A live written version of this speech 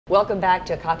Welcome back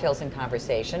to Cocktails and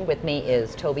Conversation. With me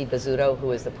is Toby Bozzuto,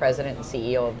 who is the president and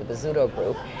CEO of the Bozzuto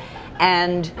Group.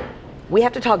 And we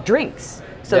have to talk drinks.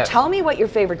 So Yes. Tell me what your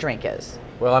favorite drink is.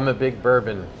 Well, I'm a big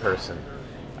bourbon person.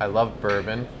 I love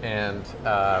bourbon, and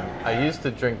I used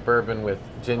to drink bourbon with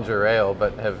ginger ale,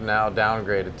 but have now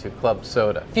downgraded to club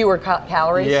soda. Fewer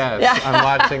calories? Yes, Yeah.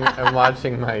 I'm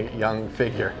watching my young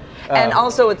figure. And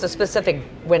also it's a specific,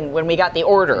 when we got the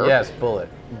order. Yes,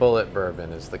 Bullet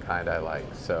bourbon is the kind I like.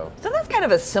 So that's kind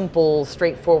of a simple,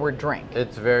 straightforward drink.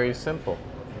 it's very simple.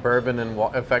 Bourbon and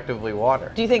effectively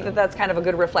water. Do you think that that's kind of a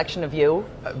good reflection of you?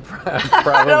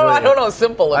 Probably. I don't know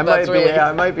simple if that's really.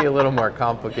 I might be a little more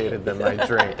complicated than my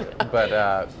drink,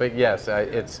 but yes,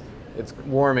 it's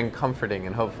warm and comforting,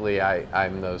 and hopefully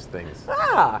I'm those things.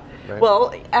 Ah, Right?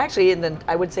 well, actually, and then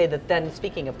I would say that then,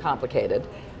 speaking of complicated,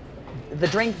 the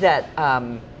drink that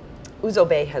Uzo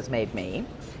Bay has made me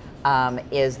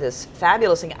is this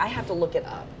fabulous thing. I have to look it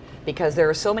up because there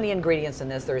are so many ingredients in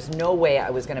this. There's no way I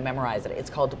was going to memorize it.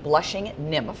 It's called Blushing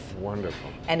Nymph.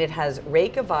 Wonderful. And it has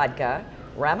Reyka vodka,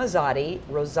 Ramazzotti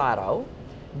Rosato,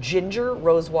 ginger,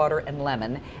 rosewater, and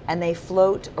lemon, and they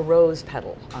float a rose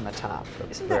petal on the top.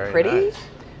 Isn't that Very pretty? nice.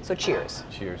 So cheers.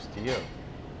 Cheers to you.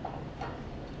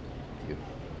 You.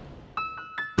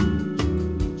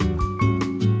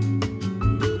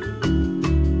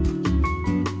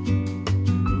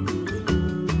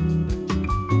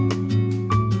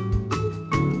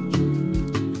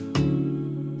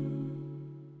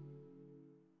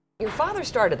 Your father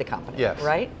started the company, Yes.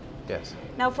 right? Yes.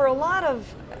 Now, for a lot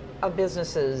of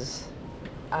businesses,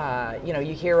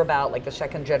 you hear about like the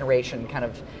second generation kind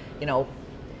of,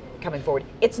 coming forward.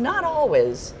 It's not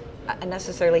always a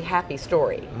necessarily happy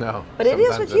story. No. But it is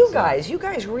sometimes with you it's not. guys. You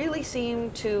guys really seem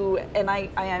to, and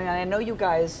I know you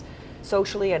guys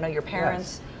socially. I know your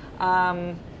parents.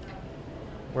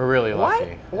 We're really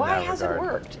lucky. Why has it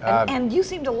worked? And you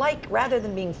seem to like, rather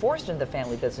than being forced into the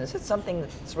family business, it's something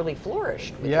that's really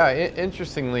flourished. Yeah,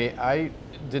 interestingly, I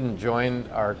didn't join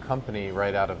our company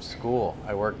right out of school.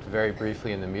 I worked very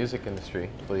briefly in the music industry,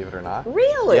 believe it or not.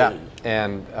 Really? Yeah,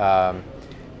 and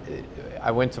I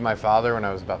went to my father when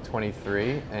I was about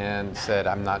 23 and said,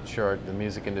 I'm not sure the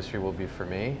music industry will be for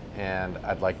me, and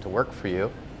I'd like to work for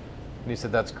you. And he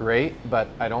said, that's great, but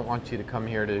I don't want you to come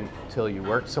here till you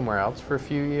work somewhere else for a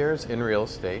few years in real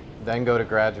estate, then go to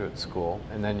graduate school,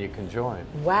 and then you can join.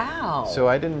 Wow. So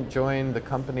I didn't join the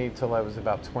company till I was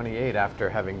about 28 after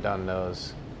having done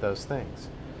those things.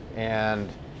 And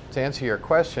to answer your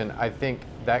question, I think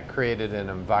that created an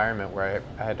environment where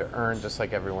I had to earn, just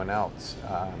like everyone else,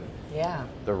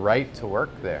 the right to work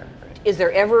there. Is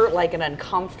there ever like an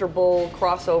uncomfortable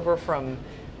crossover from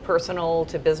personal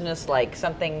to business, like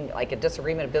something like a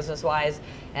disagreement business-wise,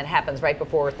 and happens right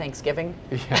before Thanksgiving?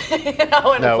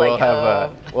 Yeah. No, we'll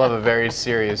have a very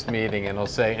serious meeting, and we'll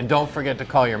say, and don't forget to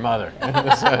call your mother.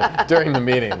 During the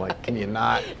meeting, I'm like, can you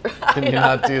not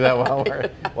do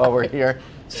that while we're here?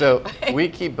 So we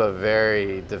keep a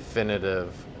very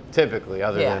definitive, typically,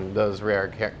 other than those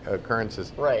rare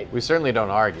occurrences. Right. We certainly don't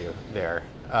argue there,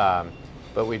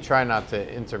 but we try not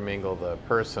to intermingle the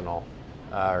personal.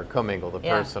 Or commingle the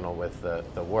personal with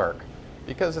the work,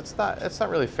 because it's not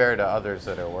really fair to others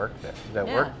that work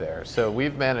there. So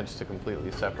we've managed to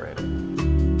completely separate it.